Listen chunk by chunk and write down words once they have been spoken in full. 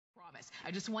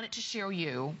I just wanted to show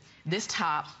you this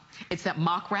top. It's that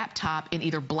mock wrap top in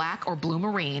either black or blue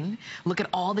marine. Look at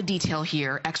all the detail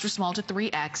here, extra small to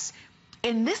 3X.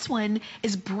 And this one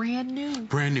is brand new.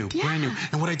 Brand new, yeah. brand new.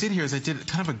 And what I did here is I did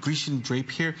kind of a Grecian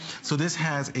drape here. So this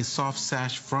has a soft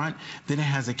sash front, then it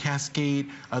has a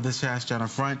cascade of the sash down the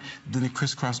front, then the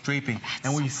crisscross draping.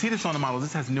 And when you see this on the model,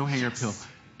 this has no hanger appeal.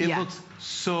 It looks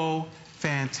so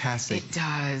fantastic. It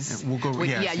does. And we'll go.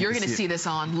 Yeah, you're going to see this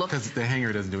on. Look, because the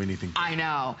hanger doesn't do anything. I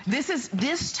know.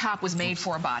 This top was made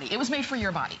for a body. It was made for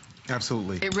your body.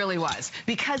 Absolutely. It really was.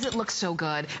 Because it looks so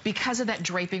good, because of that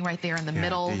draping right there in the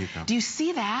middle. There you go. Do you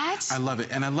see that? I love it.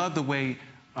 And I love the way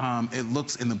it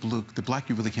looks in the blue. The black,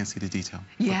 you really can't see the detail.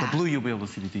 Yeah. But the blue, you'll be able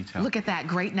to see the detail. Look at that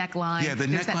great neckline. Yeah, the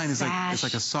neckline is like, it's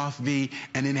like a soft V,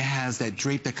 and then it has that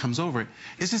drape that comes over it.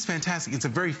 It's just fantastic. It's a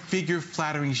very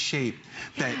figure-flattering shape.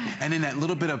 And then that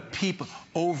little bit of peep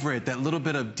over it, that little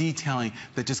bit of detailing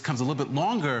that just comes a little bit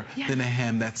longer than the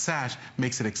hem, that sash,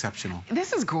 makes it exceptional.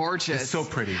 This is gorgeous. It's so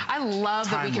pretty. I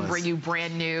love that we can Timeless. bring you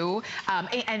brand new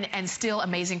and still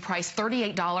amazing price,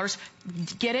 $38.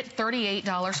 Get it,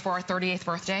 $38 for our 38th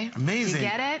birthday. Amazing. You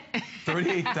get it?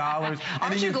 $38.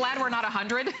 Aren't you glad we're not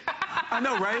 100? I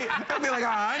know, right? That'd be like $100.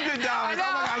 Oh my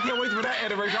God, I can't wait for that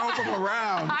anniversary. I hope I'm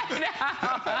around. I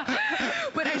know.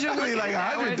 But as you're looking like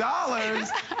 $100.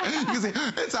 You can say,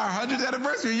 it's our 100th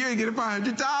anniversary. You ain't get it for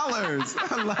 $100.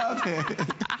 I love it.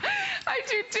 I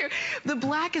do too. The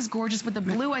black is gorgeous, but the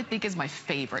blue I think is my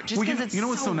favorite. Just because it's you know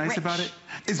what's so nice rich. about it?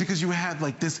 Is because you have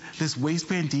like this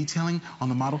waistband detailing on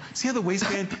the model. See how the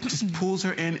waistband just pulls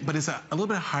her in, but it's a little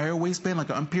bit higher waistband, like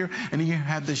up here, and then you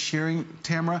have the shearing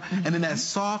tamara, and then that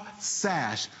soft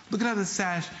sash. Look at how the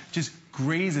sash just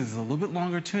grazes. It's a little bit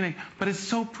longer tunic, but it's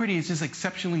so pretty. It's just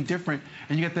exceptionally different,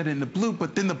 and you got that in the blue,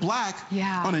 but then the black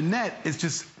on a net is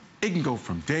just, it can go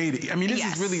from day to, I mean, this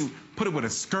is really, put it with a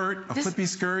skirt, a flippy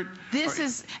skirt.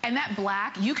 And that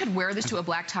black, you could wear this to a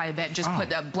black tie event, just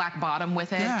put a black bottom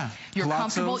with it. Yeah. You're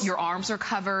comfortable, your arms are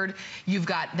covered, you've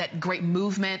got that great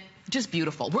movement. Just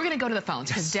beautiful. We're going to go to the phones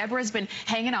because Deborah's been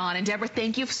hanging on. And Deborah,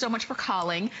 thank you so much for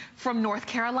calling from North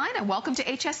Carolina. Welcome to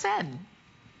HSN.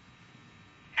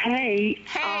 Hey.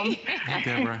 Hey. Hey,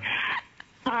 Deborah.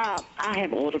 I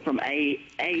have ordered from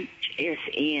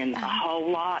HSN a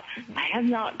whole lot. I have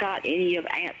not got any of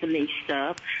Antthony's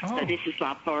stuff, so this is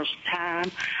my first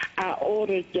time. I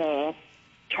ordered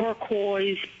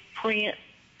turquoise print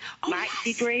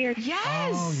maxi dress.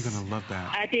 Yes. Oh, you're gonna love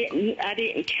that. I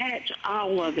didn't catch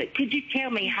all of it. Could you tell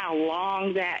me how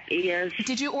long that is?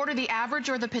 Did you order the average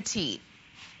or the petite?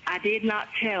 I did not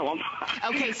tell them.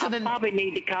 Okay, so then I probably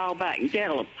need to call back and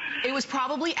tell them. It was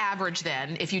probably average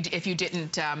then, if you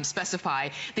didn't specify.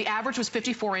 The average was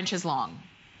 54 inches long.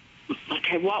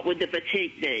 Okay, what would the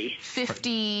petite be?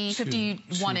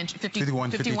 51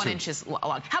 inches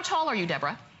long. How tall are you,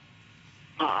 Deborah?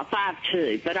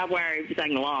 5'2", but I wear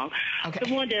everything long. Okay.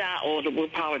 The one that I ordered will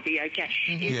probably be okay.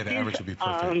 Yeah, the average would be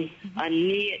perfect. A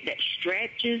knit that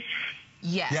stretches?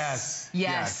 Yes.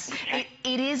 Okay.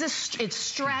 It's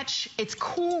stretch. It's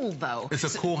cool though. It's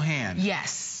a cool hand.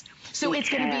 Yes. So it's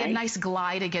going to be a nice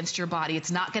glide against your body.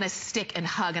 It's not going to stick and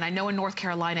hug. And I know in North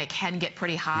Carolina it can get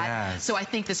pretty hot. Yes. So I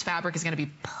think this fabric is going to be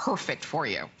perfect for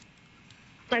you.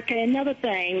 Okay, another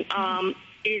thing,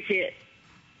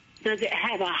 does it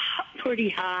have a pretty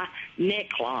high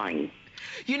neckline?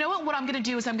 You know what I'm going to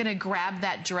do is I'm going to grab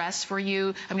that dress for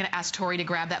you. I'm going to ask Tori to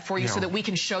grab that for you so that we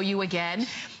can show you again.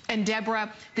 And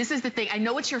Deborah, this is the thing. I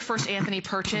know it's your first Antthony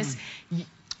purchase.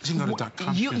 You can go to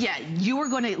 .com. You are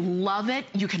going to love it.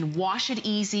 You can wash it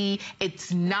easy.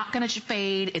 It's not going to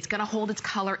fade. It's going to hold its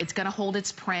color. It's going to hold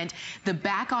its print. The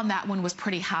back on that one was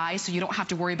pretty high, so you don't have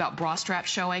to worry about bra strap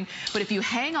showing. But if you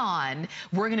hang on,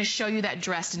 we're going to show you that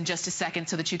dress in just a second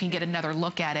so that you can get another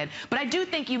look at it. But I do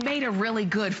think you made a really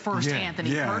good first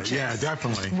Antthony purchase. Yeah,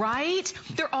 definitely. Right?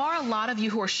 There are a lot of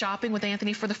you who are shopping with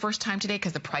Antthony for the first time today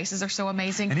because the prices are so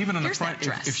amazing. And even on the front,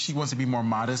 if she wants to be more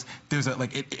modest, there's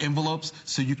envelopes,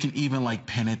 so you can even like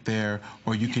pin it there,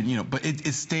 or you can, but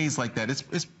it stays like that.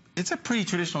 It's a pretty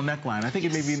traditional neckline. I think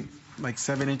it may be like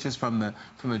 7 inches from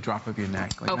the drop of your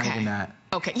neck. Like not even that.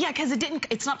 Okay, yeah, because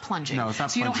it's not plunging. No, it's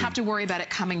not so you plunging. don't have to worry about it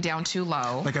coming down too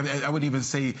low. Like I would even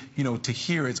say, to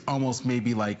here, it's almost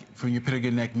maybe like from your pit of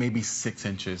your neck, maybe 6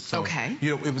 inches. So,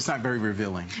 it was not very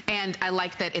revealing. And I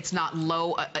like that it's not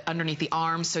low underneath the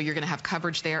arms, so you're going to have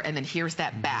coverage there. And then here's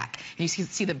that back. And you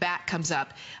see the back comes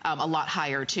up a lot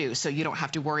higher too, so you don't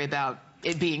have to worry about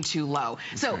it being too low.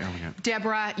 So,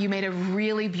 Deborah, you made a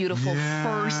really beautiful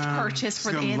first purchase for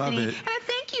Anthony. And I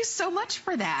thank you so much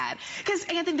for that. Because,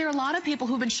 Anthony, there are a lot of people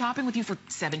who've been shopping with you for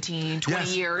 17, 20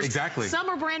 years. Exactly. Some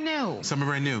are brand new. Some are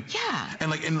brand new. Yeah.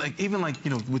 And even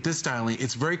you know, with this styling,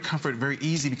 it's very comfort, very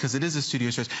easy because it is a studio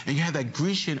stretch. And you have that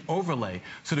Grecian overlay.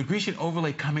 So the Grecian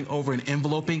overlay coming over and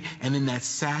enveloping, and then that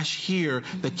sash here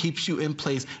that keeps you in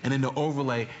place, and then the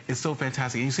overlay is so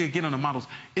fantastic. And you see again on the models,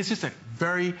 it's just a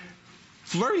very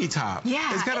flirty top.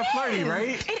 Yeah, it's kind of flirty, right?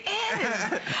 It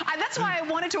is. That's why I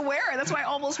wanted to wear it. That's why I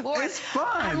almost wore it. It's fun.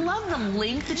 I love the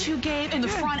length that you gave in the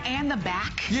front and the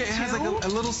back. Yeah, it has like a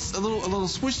little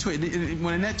switch to it.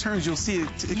 When Annette turns, you'll see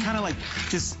it. It kind of like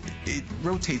it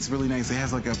rotates really nice. It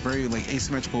has like a very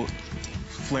asymmetrical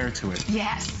flair to it.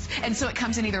 Yes, and so it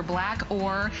comes in either black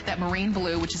or that marine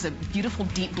blue, which is a beautiful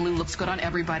deep blue, looks good on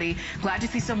everybody. Glad to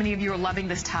see so many of you are loving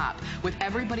this top. With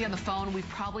everybody on the phone, we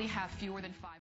probably have fewer than 5.